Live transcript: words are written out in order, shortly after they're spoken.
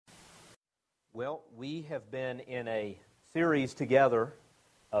Well, we have been in a series together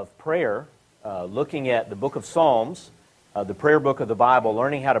of prayer, looking at the book of Psalms, the prayer book of the Bible,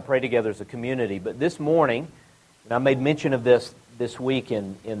 learning how to pray together as a community. But this morning, and I made mention of this week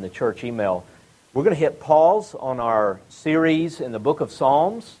in the church email, we're going to hit pause on our series in the book of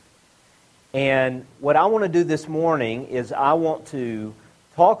Psalms. And what I want to do this morning is I want to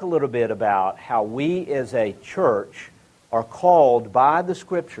talk a little bit about how we as a church are called by the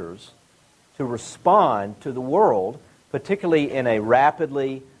Scriptures to respond to the world, particularly in a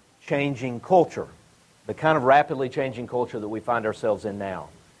rapidly changing culture, the kind of rapidly changing culture that we find ourselves in now.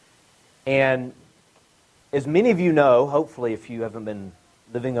 And as many of you know, hopefully if you haven't been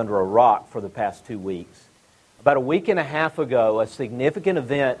living under a rock for the past 2 weeks, about a week and a half ago, a significant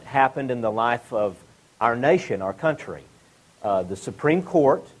event happened in the life of our nation, our country. The Supreme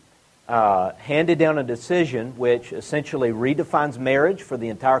Court handed down a decision which essentially redefines marriage for the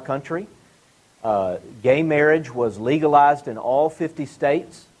entire country. Gay marriage was legalized in all 50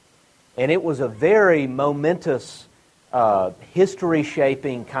 states, and it was a very momentous,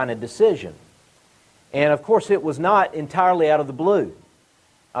 history-shaping kind of decision. And of course, it was not entirely out of the blue.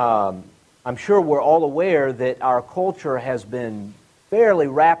 I'm sure we're all aware that our culture has been fairly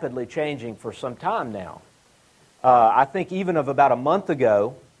rapidly changing for some time now. I think even of about a month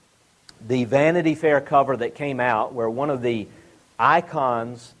ago, the Vanity Fair cover that came out, where one of the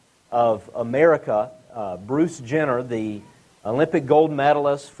icons of America, Bruce Jenner, the Olympic gold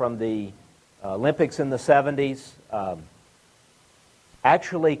medalist from the Olympics in the 70s,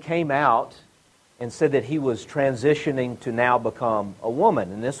 actually came out and said that he was transitioning to now become a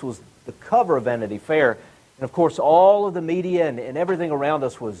woman. And this was the cover of Vanity Fair. And of course, all of the media and everything around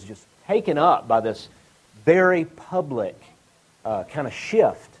us was just taken up by this very public kind of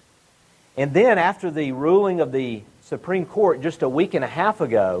shift. And then after the ruling of the Supreme Court just a week and a half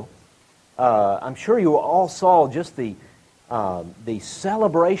ago, I'm sure you all saw just the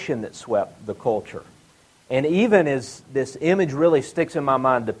celebration that swept the culture. And even as this image really sticks in my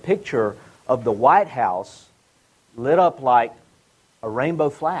mind, the picture of the White House lit up like a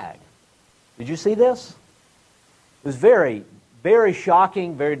rainbow flag. Did you see this? It was very, very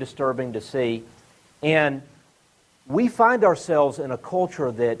shocking, very disturbing to see. And we find ourselves in a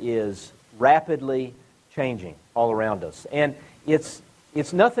culture that is rapidly changing all around us. And it's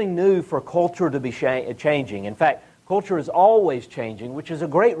nothing new for culture to be changing. In fact, culture is always changing, which is a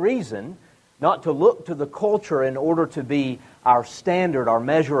great reason not to look to the culture in order to be our standard, our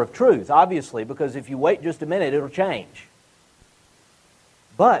measure of truth, obviously, because if you wait just a minute, it'll change.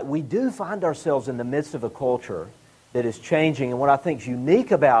 But we do find ourselves in the midst of a culture that is changing, and what I think is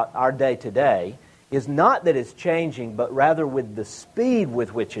unique about our day today is not that it's changing, but rather with the speed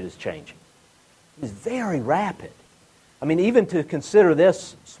with which it is changing. It is very rapid. I mean, even to consider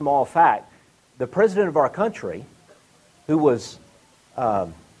this small fact, the president of our country, who was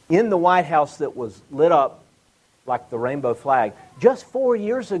in the White House that was lit up like the rainbow flag, just 4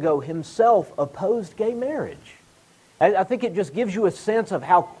 years ago himself opposed gay marriage. I think it just gives you a sense of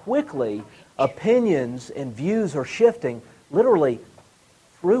how quickly opinions and views are shifting literally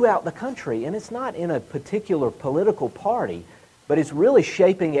throughout the country. And it's not in a particular political party, but it's really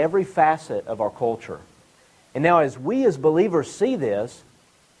shaping every facet of our culture. And now as we as believers see this,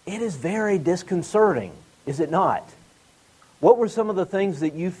 it is very disconcerting, is it not? What were some of the things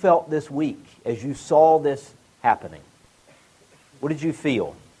that you felt this week as you saw this happening? What did you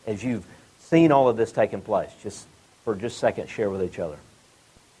feel as you've seen all of this taking place? Just for just a second, share with each other.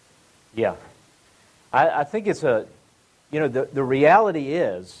 Yeah. I think it's the reality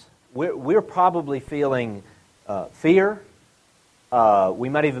is we're probably feeling fear. We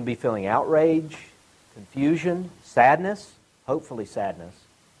might even be feeling outrage, confusion, sadness, hopefully sadness.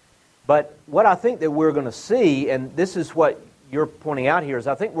 But what I think that we're going to see, and this is what you're pointing out here, is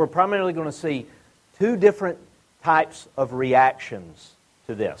I think we're primarily going to see two different types of reactions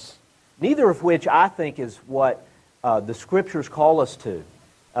to this, neither of which I think is what the Scriptures call us to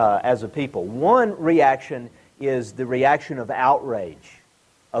as a people. One reaction is the reaction of outrage,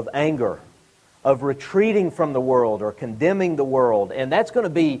 of anger, of retreating from the world or condemning the world. And that's going to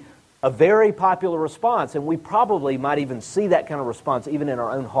be a very popular response, and we probably might even see that kind of response even in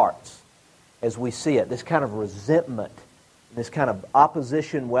our own hearts as we see it, this kind of resentment, this kind of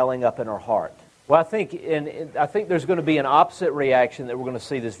opposition welling up in our heart. Well, I think there's going to be an opposite reaction that we're going to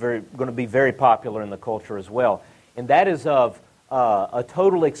see that's going to be very popular in the culture as well, and that is of a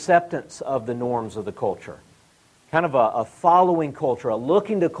total acceptance of the norms of the culture, kind of a following culture, a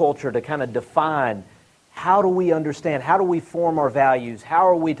looking to culture to kind of define how do we understand, how do we form our values, how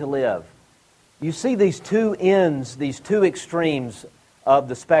are we to live. You see these two ends, these two extremes of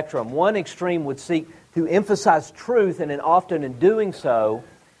the spectrum. One extreme would seek to emphasize truth, and often in doing so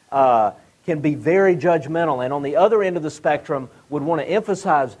can be very judgmental. And on the other end of the spectrum would want to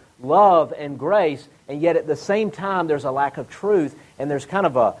emphasize love and grace, and yet at the same time there's a lack of truth, and there's kind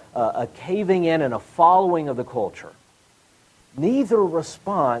of a caving in and a following of the culture. Neither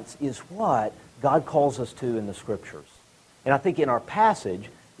response is what God calls us to in the Scriptures. And I think in our passage,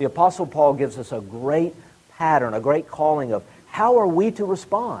 the Apostle Paul gives us a great pattern, a great calling of how are we to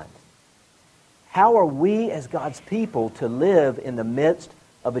respond? How are we as God's people to live in the midst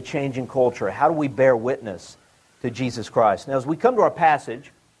of a changing culture? How do we bear witness to Jesus Christ? Now, as we come to our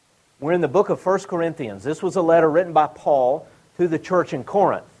passage, we're in the book of 1 Corinthians. This was a letter written by Paul to the church in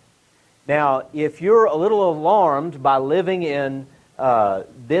Corinth. Now, if you're a little alarmed by living in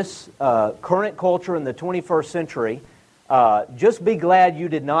this current culture in the 21st century, just be glad you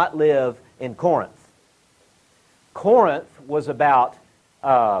did not live in Corinth. Corinth was about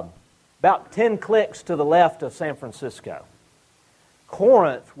 10 clicks to the left of San Francisco.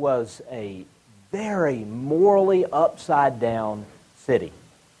 Corinth was a very morally upside-down city.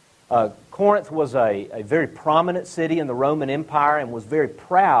 Corinth was a very prominent city in the Roman Empire and was very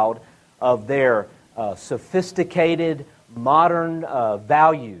proud of their sophisticated, modern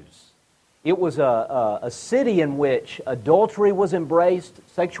values. It was a city in which adultery was embraced,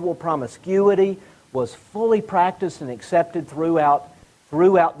 sexual promiscuity was fully practiced and accepted throughout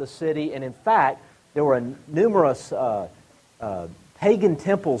the city, and in fact, there were numerous pagan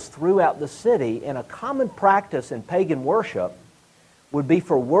temples throughout the city, and a common practice in pagan worship would be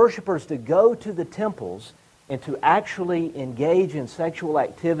for worshipers to go to the temples and to actually engage in sexual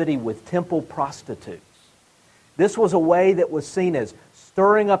activity with temple prostitutes. This was a way that was seen as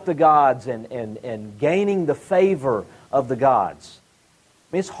stirring up the gods and gaining the favor of the gods.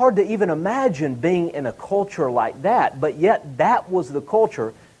 I mean, it's hard to even imagine being in a culture like that, but yet that was the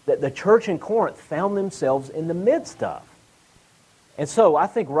culture that the church in Corinth found themselves in the midst of. And so I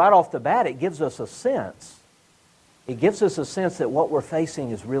think right off the bat it gives us a sense. It gives us a sense that what we're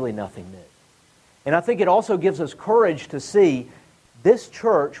facing is really nothing new. And I think it also gives us courage to see this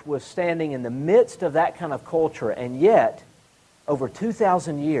church was standing in the midst of that kind of culture, and yet, over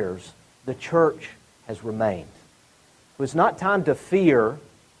 2,000 years, the church has remained. It was not time to fear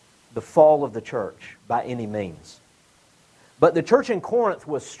the fall of the church by any means. But the church in Corinth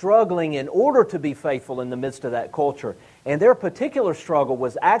was struggling in order to be faithful in the midst of that culture. And their particular struggle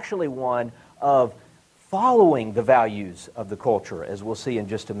was actually one of following the values of the culture, as we'll see in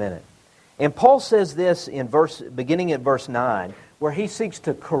just a minute. And Paul says this beginning at verse 9, where he seeks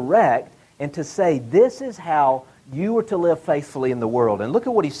to correct and to say, this is how you are to live faithfully in the world. And look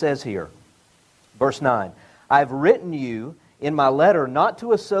at what he says here. Verse 9, I've written you in my letter not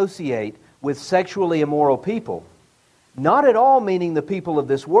to associate with sexually immoral people, not at all meaning the people of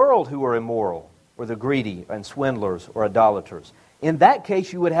this world who are immoral, or the greedy and swindlers or idolaters. In that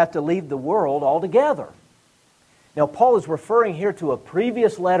case, you would have to leave the world altogether. Now, Paul is referring here to a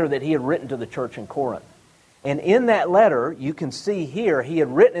previous letter that he had written to the church in Corinth. And in that letter, you can see here, he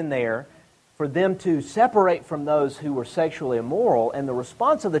had written in there for them to separate from those who were sexually immoral. And the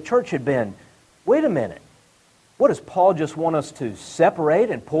response of the church had been, wait a minute, what, does Paul just want us to separate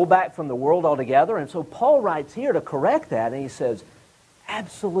and pull back from the world altogether? And so Paul writes here to correct that, and he says,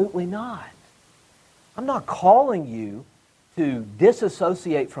 absolutely not. I'm not calling you to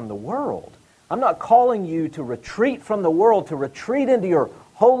disassociate from the world. I'm not calling you to retreat from the world, to retreat into your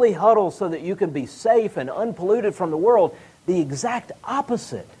holy huddle so that you can be safe and unpolluted from the world. The exact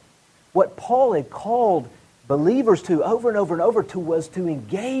opposite. What Paul had called believers to over and over and over to was to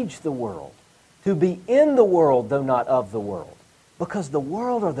engage the world, to be in the world, though not of the world. Because the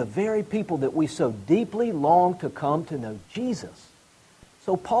world are the very people that we so deeply long to come to know Jesus.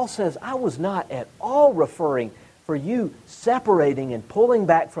 So Paul says, I was not at all referring for you separating and pulling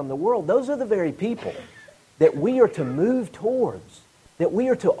back from the world. Those are the very people that we are to move towards, that we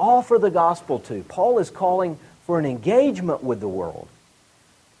are to offer the gospel to. Paul is calling for an engagement with the world.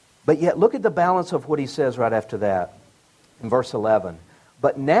 But yet look at the balance of what he says right after that in verse 11.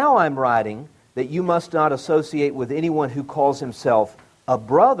 But now I'm writing that you must not associate with anyone who calls himself a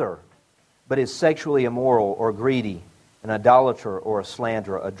brother, but is sexually immoral or greedy, an idolater or a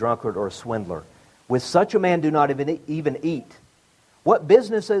slanderer, a drunkard or a swindler. With such a man do not even eat. What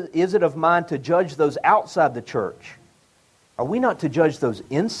business is it of mine to judge those outside the church? Are we not to judge those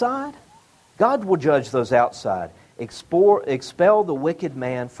inside? God will judge those outside. Expel the wicked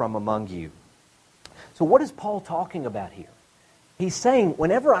man from among you. So what is Paul talking about here? He's saying,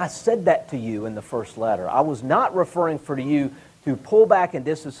 whenever I said that to you in the first letter, I was not referring for you to pull back and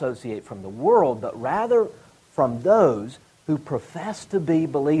disassociate from the world, but rather from those who profess to be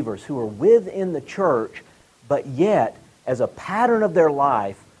believers, who are within the church, but yet, as a pattern of their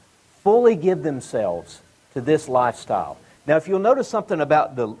life, fully give themselves to this lifestyle. Now, if you'll notice something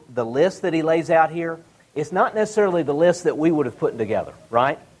about the list that he lays out here, it's not necessarily the list that we would have put together,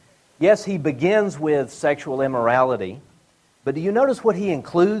 right? Yes, he begins with sexual immorality, but do you notice what he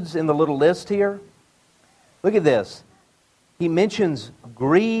includes in the little list here? Look at this. He mentions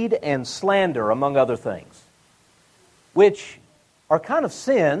greed and slander, among other things, which are kind of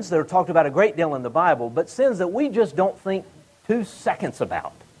sins that are talked about a great deal in the Bible, but sins that we just don't think 2 seconds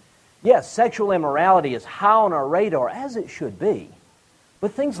about. Yes, sexual immorality is high on our radar, as it should be.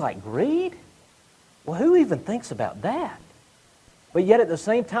 But things like greed? Well, who even thinks about that? But yet at the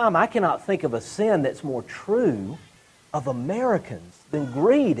same time, I cannot think of a sin that's more true of Americans than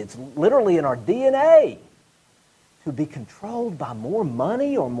greed. It's literally in our DNA. To be controlled by more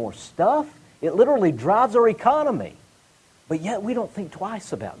money or more stuff, it literally drives our economy. But yet we don't think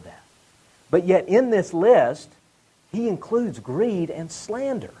twice about that. But yet in this list, he includes greed and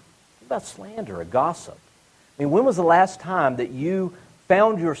slander. What about slander, a gossip? I mean, when was the last time that you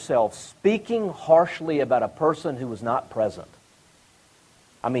found yourself speaking harshly about a person who was not present?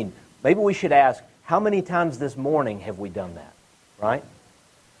 I mean, maybe we should ask, how many times this morning have we done that, right?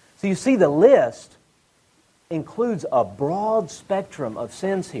 So you see, the list includes a broad spectrum of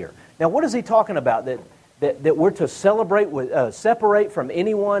sins here. Now, what is he talking about? That we're to separate from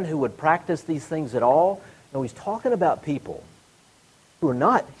anyone who would practice these things at all? No, he's talking about people who are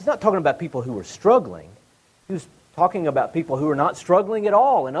not, he's not talking about people who are struggling. He's talking about people who are not struggling at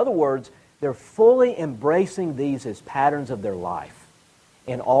all. In other words, they're fully embracing these as patterns of their life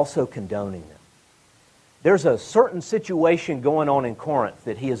and also condoning them. There's a certain situation going on in Corinth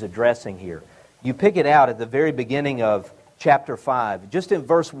that he is addressing here. You pick it out at the very beginning of chapter 5. Just in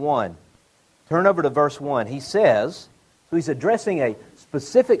verse 1. Turn over to verse 1. He says, so he's addressing a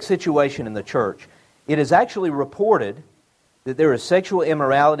specific situation in the church. It is actually reported that there is sexual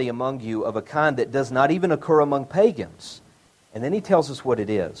immorality among you of a kind that does not even occur among pagans. And then he tells us what it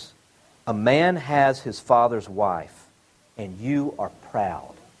is. A man has his father's wife, and you are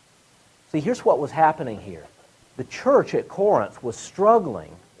proud. See, here's what was happening here. The church at Corinth was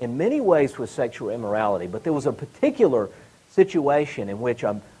struggling in many ways with sexual immorality, but there was a particular situation in which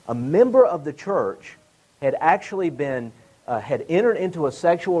a member of the church had actually had entered into a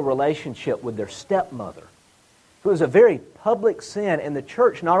sexual relationship with their stepmother. It was a very public sin, and the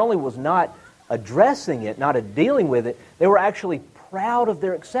church not only was not addressing it, not dealing with it, they were actually proud of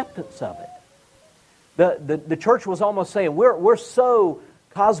their acceptance of it. The church was almost saying, we're so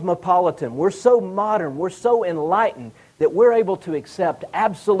cosmopolitan, we're so modern, we're so enlightened that we're able to accept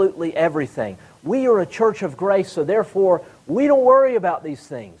absolutely everything. We are a church of grace, so therefore we don't worry about these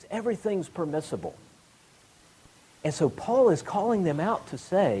things. Everything's permissible. And so Paul is calling them out to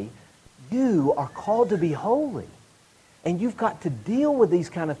say, you are called to be holy, and you've got to deal with these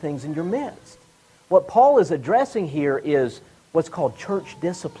kind of things in your midst. What Paul is addressing here is what's called church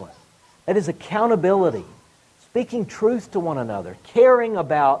discipline. That is accountability, speaking truth to one another, caring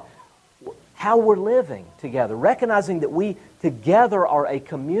about how we're living together, recognizing that we together are a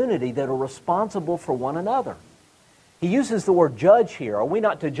community that are responsible for one another. He uses the word judge here. Are we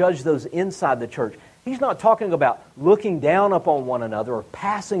not to judge those inside the church? He's not talking about looking down upon one another or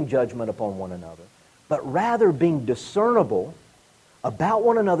passing judgment upon one another, but rather being discernible about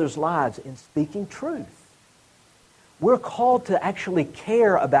one another's lives in speaking truth. We're called to actually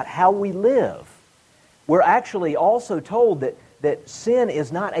care about how we live. We're actually also told that sin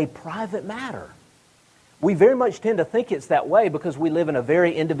is not a private matter. We very much tend to think it's that way because we live in a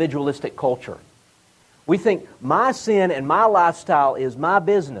very individualistic culture. We think my sin and my lifestyle is my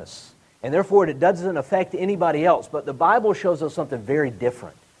business, and therefore it doesn't affect anybody else. But the Bible shows us something very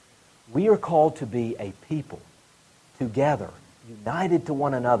different. We are called to be a people together, united to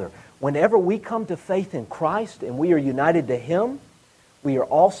one another. Whenever we come to faith in Christ and we are united to Him, we are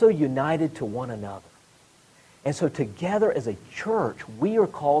also united to one another. And so together as a church, we are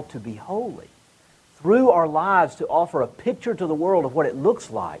called to be holy. Through our lives to offer a picture to the world of what it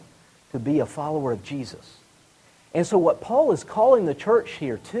looks like to be a follower of Jesus. And so what Paul is calling the church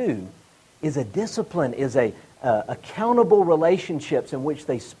here to is a discipline, is accountable relationships in which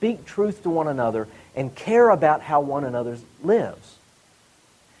they speak truth to one another and care about how one another lives.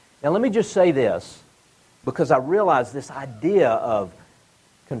 Now let me just say this, because I realize this idea of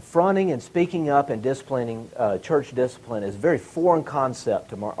confronting and speaking up and disciplining church discipline is a very foreign concept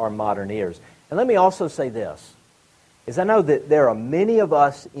to our modern ears. And let me also say this, is I know that there are many of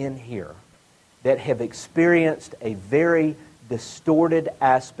us in here that have experienced a very distorted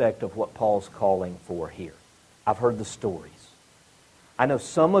aspect of what Paul's calling for here. I've heard the stories. I know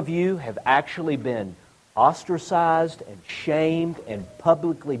some of you have actually been ostracized and shamed and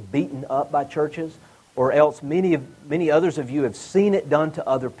publicly beaten up by churches, or else many others of you have seen it done to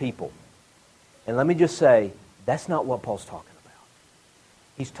other people. And let me just say, that's not what Paul's talking about.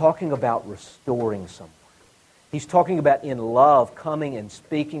 He's talking about restoring someone. He's talking about in love coming and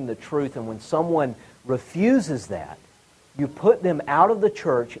speaking the truth, and when someone refuses that, you put them out of the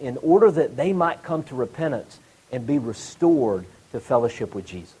church in order that they might come to repentance and be restored to fellowship with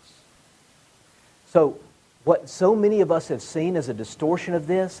Jesus. So, what so many of us have seen as a distortion of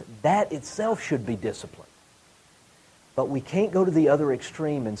this, that itself should be discipline. But we can't go to the other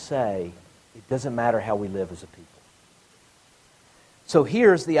extreme and say, it doesn't matter how we live as a people. So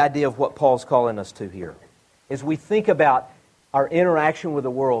here's the idea of what Paul's calling us to here. As we think about our interaction with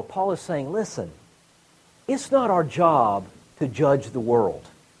the world, Paul is saying, listen, it's not our job to judge the world.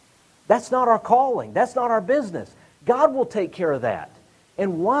 That's not our calling. That's not our business. God will take care of that.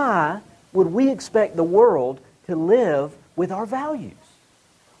 And why would we expect the world to live with our values?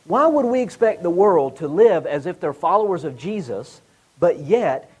 Why would we expect the world to live as if they're followers of Jesus, but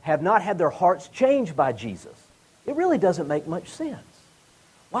yet have not had their hearts changed by Jesus? It really doesn't make much sense.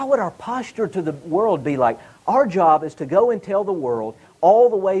 Why would our posture to the world be like, our job is to go and tell the world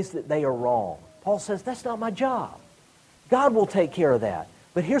all the ways that they are wrong? Paul says, that's not my job. God will take care of that.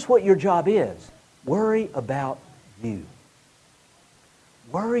 But here's what your job is. Worry about you.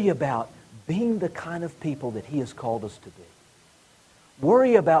 Worry about being the kind of people that He has called us to be.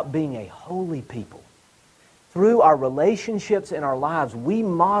 Worry about being a holy people. Through our relationships and our lives, we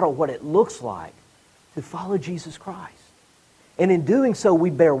model what it looks like to follow Jesus Christ. And in doing so, we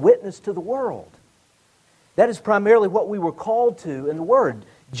bear witness to the world. That is primarily what we were called to in the Word.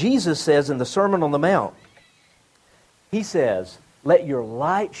 Jesus says in the Sermon on the Mount, He says, let your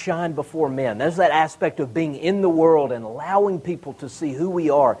light shine before men. There's that aspect of being in the world and allowing people to see who we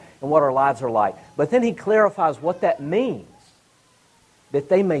are and what our lives are like. But then He clarifies what that means. That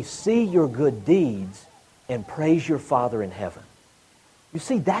they may see your good deeds and praise your Father in heaven. You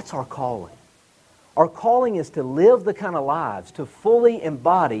see, that's our calling. Our calling is to live the kind of lives, to fully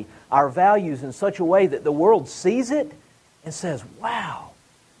embody our values in such a way that the world sees it and says, wow,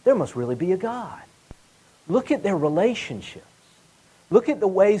 there must really be a God. Look at their relationships. Look at the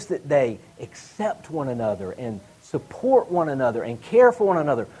ways that they accept one another and support one another and care for one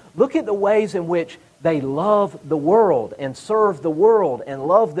another. Look at the ways in which they love the world and serve the world and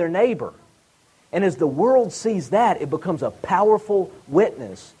love their neighbor. And as the world sees that, it becomes a powerful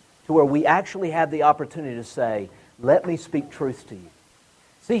witness to where we actually have the opportunity to say, let me speak truth to you.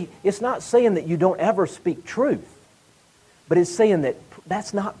 See, it's not saying that you don't ever speak truth, but it's saying that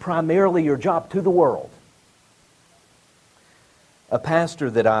that's not primarily your job to the world. A pastor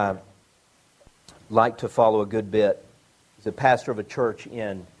that I like to follow a good bit is a pastor of a church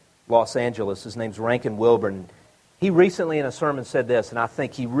in Los Angeles. His name's Rankin Wilburn. He recently in a sermon said this, and I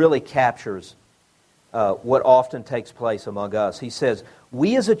think he really captures what often takes place among us. He says,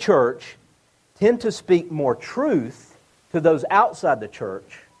 we as a church tend to speak more truth to those outside the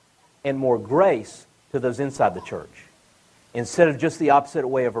church and more grace to those inside the church, instead of just the opposite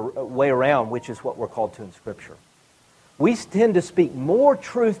way around, which is what we're called to in Scripture. We tend to speak more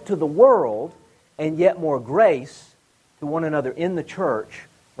truth to the world and yet more grace to one another in the church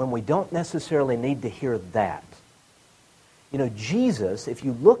when we don't necessarily need to hear that. You know, Jesus, if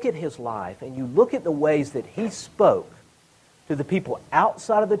you look at His life and you look at the ways that He spoke to the people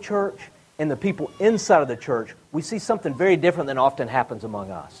outside of the church and the people inside of the church, we see something very different than often happens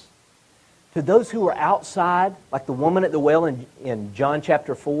among us. To those who are outside, like the woman at the well in John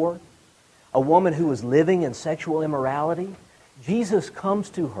chapter 4, a woman who was living in sexual immorality, Jesus comes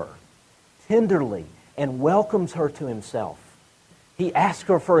to her tenderly and welcomes her to Himself. He asks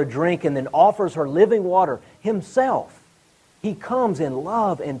her for a drink and then offers her living water Himself. He comes in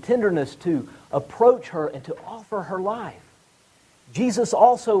love and tenderness to approach her and to offer her life. Jesus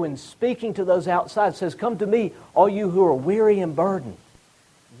also, in speaking to those outside, says, come to me, all you who are weary and burdened.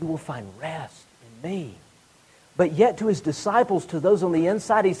 You will find rest in me. But yet to His disciples, to those on the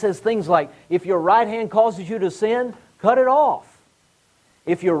inside, He says things like, if your right hand causes you to sin, cut it off.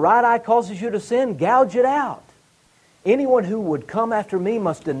 If your right eye causes you to sin, gouge it out. Anyone who would come after me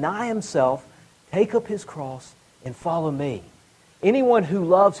must deny himself, take up his cross, and follow me. Anyone who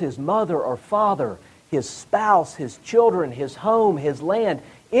loves his mother or father, his spouse, his children, his home, his land,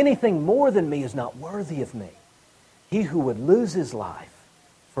 anything more than me is not worthy of me. He who would lose his life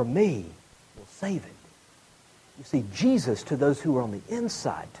for me will save it. You see, Jesus, to those who are on the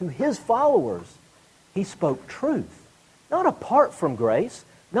inside, to His followers, He spoke truth. Not apart from grace,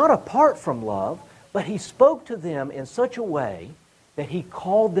 not apart from love, but He spoke to them in such a way that He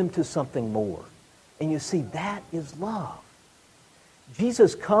called them to something more. And you see, that is love.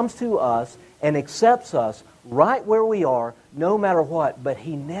 Jesus comes to us and accepts us right where we are, no matter what, but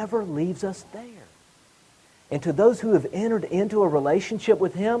He never leaves us there. And to those who have entered into a relationship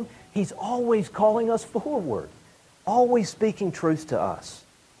with Him, He's always calling us forward, always speaking truth to us.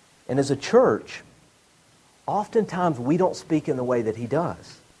 And as a church, oftentimes we don't speak in the way that He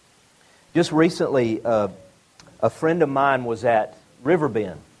does. Just recently, a friend of mine was at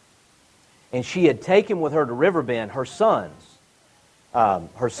Riverbend, and she had taken with her to Riverbend her sons.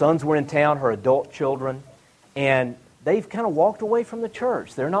 Her sons were in town, her adult children, and they've kind of walked away from the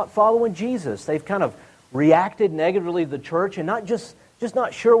church. They're not following Jesus. They've kind of reacted negatively to the church and just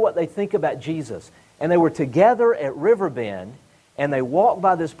not sure what they think about Jesus. And they were together at Riverbend, and they walked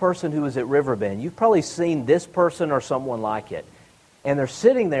by this person who was at Riverbend. You've probably seen this person or someone like it. And they're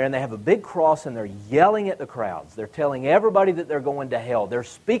sitting there, and they have a big cross, and they're yelling at the crowds. They're telling everybody that they're going to hell. They're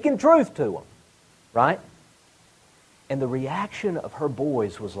speaking truth to them, right? And the reaction of her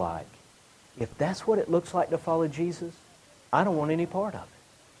boys was like, if that's what it looks like to follow Jesus, I don't want any part of it.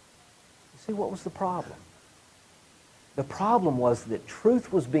 You see, what was the problem? The problem was that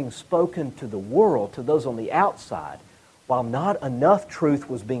truth was being spoken to the world, to those on the outside, while not enough truth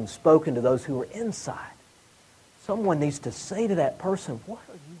was being spoken to those who were inside. Someone needs to say to that person, what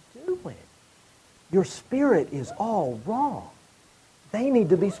are you doing? Your spirit is all wrong. They need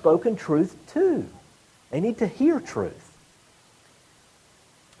to be spoken truth too. They need to hear truth.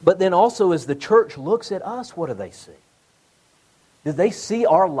 But then also as the church looks at us, what do they see? Do they see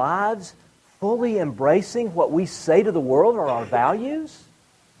our lives fully embracing what we say to the world are our values?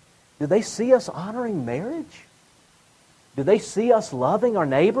 Do they see us honoring marriage? Do they see us loving our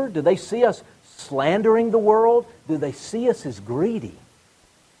neighbor? Do they see us slandering the world? Do they see us as greedy?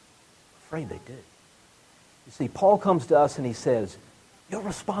 I'm afraid they do. You see, Paul comes to us and he says, your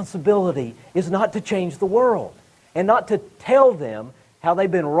responsibility is not to change the world and not to tell them how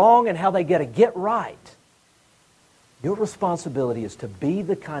they've been wrong and how they got to get right. Your responsibility is to be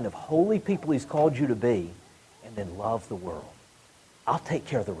the kind of holy people He's called you to be and then love the world. I'll take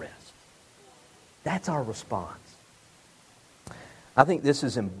care of the rest. That's our response. I think this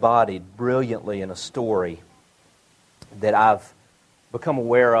is embodied brilliantly in a story that I've become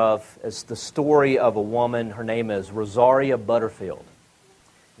aware of as the story of a woman. Her name is Rosaria Butterfield.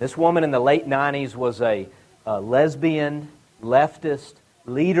 This woman in the late 90s was a lesbian, leftist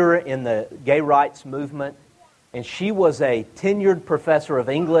leader in the gay rights movement. And she was a tenured professor of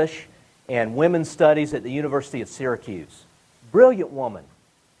English and women's studies at the University of Syracuse. Brilliant woman.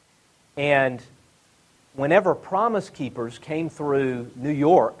 And whenever Promise Keepers came through New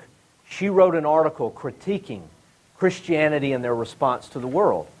York, she wrote an article critiquing Christianity and their response to the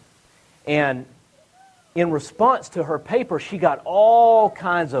world. And in response to her paper, she got all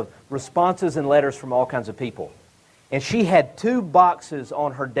kinds of responses and letters from all kinds of people. And she had 2 boxes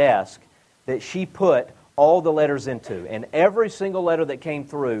on her desk that she put all the letters into. And every single letter that came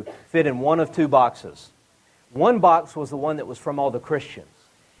through fit in one of 2 boxes. One box was the one that was from all the Christians.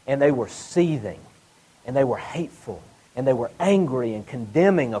 And they were seething. And they were hateful. And they were angry and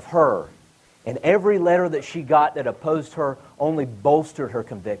condemning of her. And every letter that she got that opposed her only bolstered her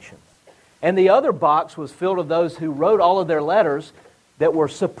convictions. And the other box was filled with those who wrote all of their letters that were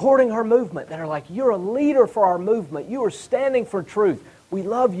supporting her movement, that are like, you're a leader for our movement. You are standing for truth. We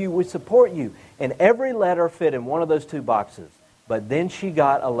love you. We support you. And every letter fit in one of those 2 boxes. But then she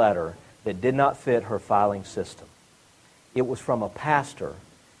got a letter that did not fit her filing system. It was from a pastor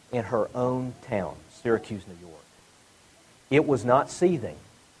in her own town, Syracuse, New York. It was not seething.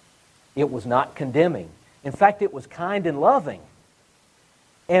 It was not condemning. In fact, it was kind and loving.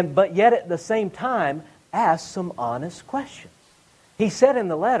 But yet at the same time, asked some honest questions. He said in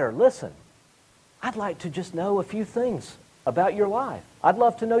the letter, listen, I'd like to just know a few things about your life. I'd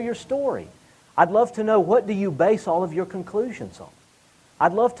love to know your story. I'd love to know, what do you base all of your conclusions on?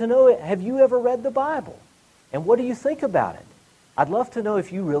 I'd love to know, have you ever read the Bible? And what do you think about it? I'd love to know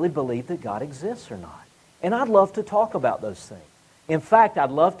if you really believe that God exists or not. And I'd love to talk about those things. In fact,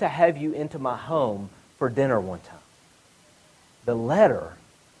 I'd love to have you into my home for dinner one time. The letter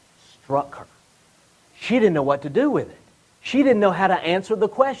struck her. She didn't know what to do with it. She didn't know how to answer the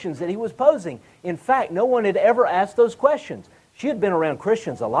questions that he was posing. In fact, no one had ever asked those questions. She had been around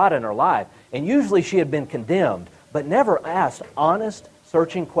Christians a lot in her life, and usually she had been condemned, but never asked honest,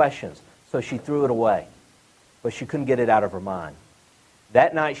 searching questions. So she threw it away, but she couldn't get it out of her mind.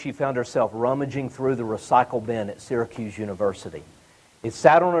 That night she found herself rummaging through the recycle bin at Syracuse University. It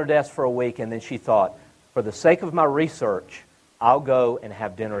sat on her desk for a week, and then she thought, for the sake of my research, I'll go and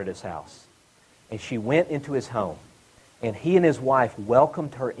have dinner at his house. And she went into his home. And he and his wife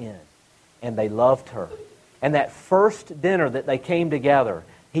welcomed her in, and they loved her. And that first dinner that they came together,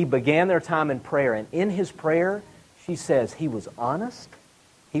 he began their time in prayer. And in his prayer, she says he was honest,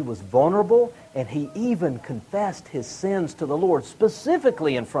 he was vulnerable, and he even confessed his sins to the Lord,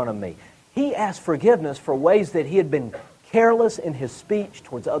 specifically in front of me. He asked forgiveness for ways that he had been careless in his speech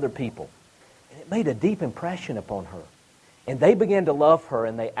towards other people. And it made a deep impression upon her. And they began to love her,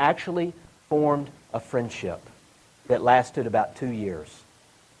 and they actually formed a friendship that lasted about 2 years.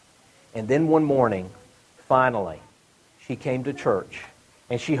 And then one morning, finally, she came to church.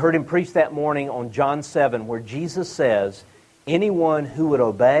 And she heard him preach that morning on John 7, where Jesus says, anyone who would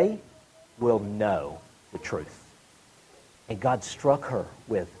obey will know the truth. And God struck her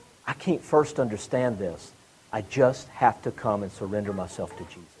with, I can't first understand this. I just have to come and surrender myself to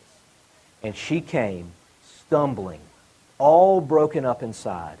Jesus. And she came stumbling, all broken up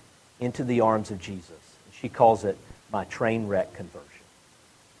inside, into the arms of Jesus. She calls it my train wreck conversion.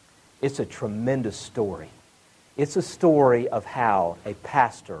 It's a tremendous story. It's a story of how a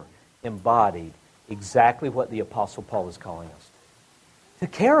pastor embodied exactly what the Apostle Paul is calling us to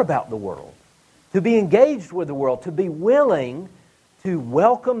care about the world, to be engaged with the world, to be willing to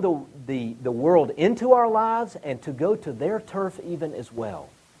welcome the world into our lives and to go to their turf even as well,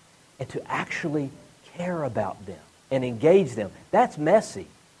 and to actually care about them and engage them. That's messy.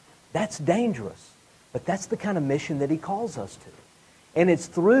 That's dangerous. But that's the kind of mission that he calls us to. And it's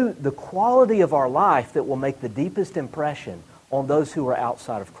through the quality of our life that will make the deepest impression on those who are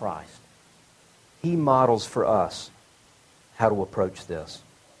outside of Christ. He models for us how to approach this.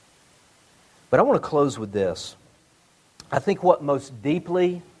 But I want to close with this. I think what most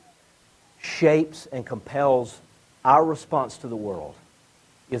deeply shapes and compels our response to the world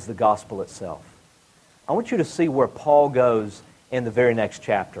is the gospel itself. I want you to see where Paul goes in the very next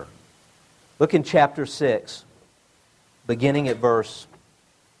chapter. Look in chapter 6, beginning at verse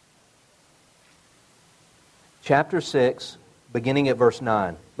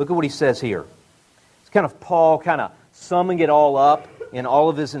 9. Look at what he says here. It's kind of Paul kind of summing it all up in all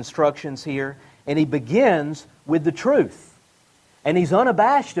of his instructions here. And he begins with the truth. And he's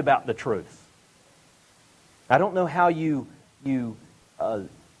unabashed about the truth. I don't know how you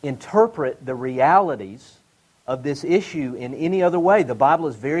interpret the realities of this issue in any other way. The Bible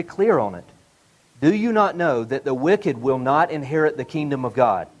is very clear on it. Do you not know that the wicked will not inherit the kingdom of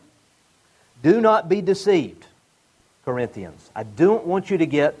God? Do not be deceived, Corinthians. I don't want you to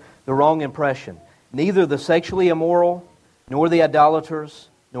get the wrong impression. Neither the sexually immoral, nor the idolaters,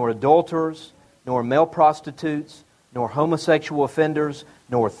 nor adulterers, nor male prostitutes, nor homosexual offenders,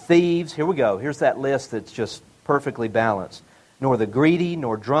 nor thieves. Here we go. Here's that list that's just perfectly balanced. Nor the greedy,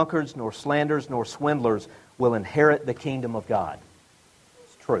 nor drunkards, nor slanderers, nor swindlers will inherit the kingdom of God.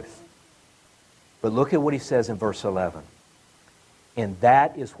 It's truth. But look at what he says in verse 11. And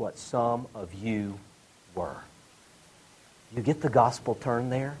that is what some of you were. You get the gospel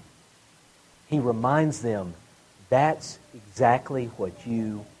turn there? He reminds them, that's exactly what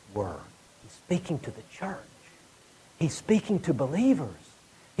you were. He's speaking to the church. He's speaking to believers.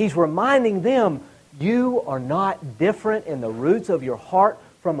 He's reminding them, you are not different in the roots of your heart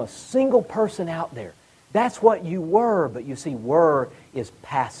from a single person out there. That's what you were, but you see, were is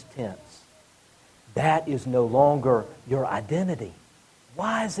past tense. That is no longer your identity.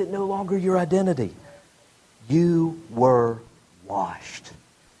 Why is it no longer your identity? You were washed.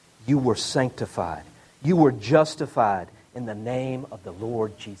 You were sanctified. You were justified in the name of the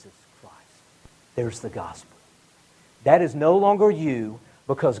Lord Jesus Christ. There's the gospel. That is no longer you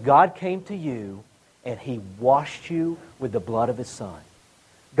because God came to you and He washed you with the blood of His Son.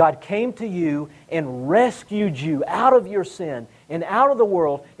 God came to you and rescued you out of your sin and out of the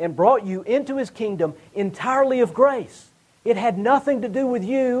world and brought you into His kingdom entirely of grace. It had nothing to do with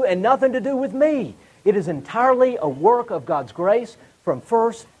you and nothing to do with me. It is entirely a work of God's grace from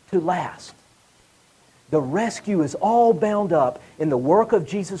first to last. The rescue is all bound up in the work of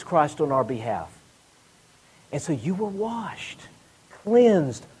Jesus Christ on our behalf. And so you were washed,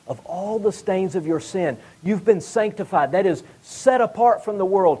 cleansed of all the stains of your sin. You've been sanctified, that is, set apart from the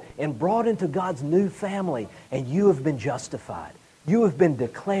world and brought into God's new family, and you have been justified. You have been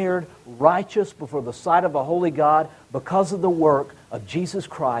declared righteous before the sight of a holy God because of the work of Jesus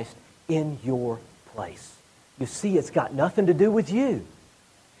Christ in your place. You see, it's got nothing to do with you.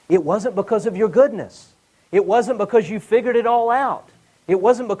 It wasn't because of your goodness. It wasn't because you figured it all out. It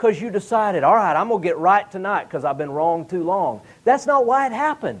wasn't because you decided, all right, I'm going to get right tonight because I've been wrong too long. That's not why it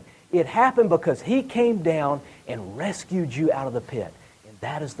happened. It happened because He came down and rescued you out of the pit. And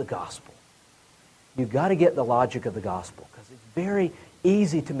that is the gospel. You've got to get the logic of the gospel because it's very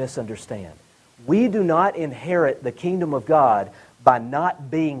easy to misunderstand. We do not inherit the kingdom of God by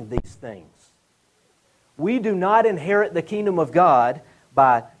not being these things. We do not inherit the kingdom of God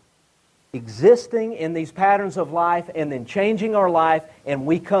by existing in these patterns of life and then changing our life and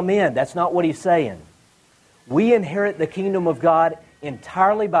we come in. That's not what he's saying. We inherit the kingdom of God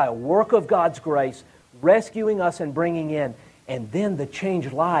entirely by a work of God's grace, rescuing us and bringing in. And then the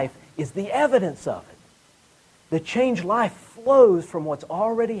changed life is the evidence of it. The changed life flows from what's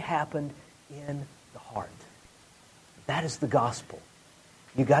already happened in the heart. That is the gospel.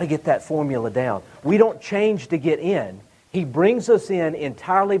 You've got to get that formula down. We don't change to get in. He brings us in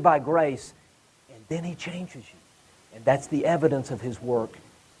entirely by grace, and then He changes you. And that's the evidence of His work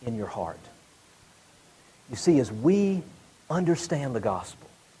in your heart. You see, as we understand the gospel,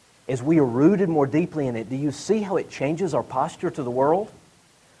 as we are rooted more deeply in it, do you see how it changes our posture to the world?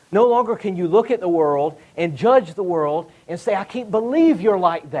 No longer can you look at the world and judge the world and say, I can't believe you're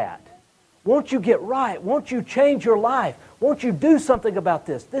like that. Won't you get right? Won't you change your life? Won't you do something about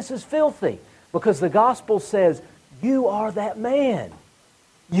this? This is filthy. Because the gospel says, you are that man.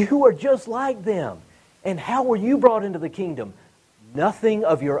 You are just like them. And how were you brought into the kingdom? Nothing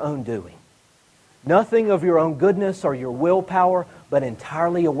of your own doing. Nothing of your own goodness or your willpower, but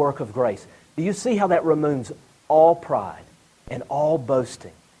entirely a work of grace. Do you see how that removes all pride and all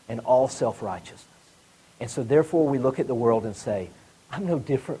boasting and all self-righteousness? And so therefore we look at the world and say, I'm no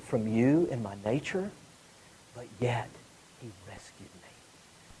different from you in my nature, but yet He rescued me.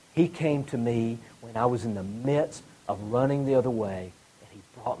 He came to me when I was in the midst of running the other way, and He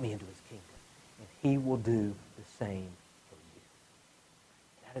brought me into His kingdom. And He will do the same for you.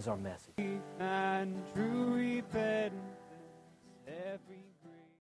 That is our message. And true repentance every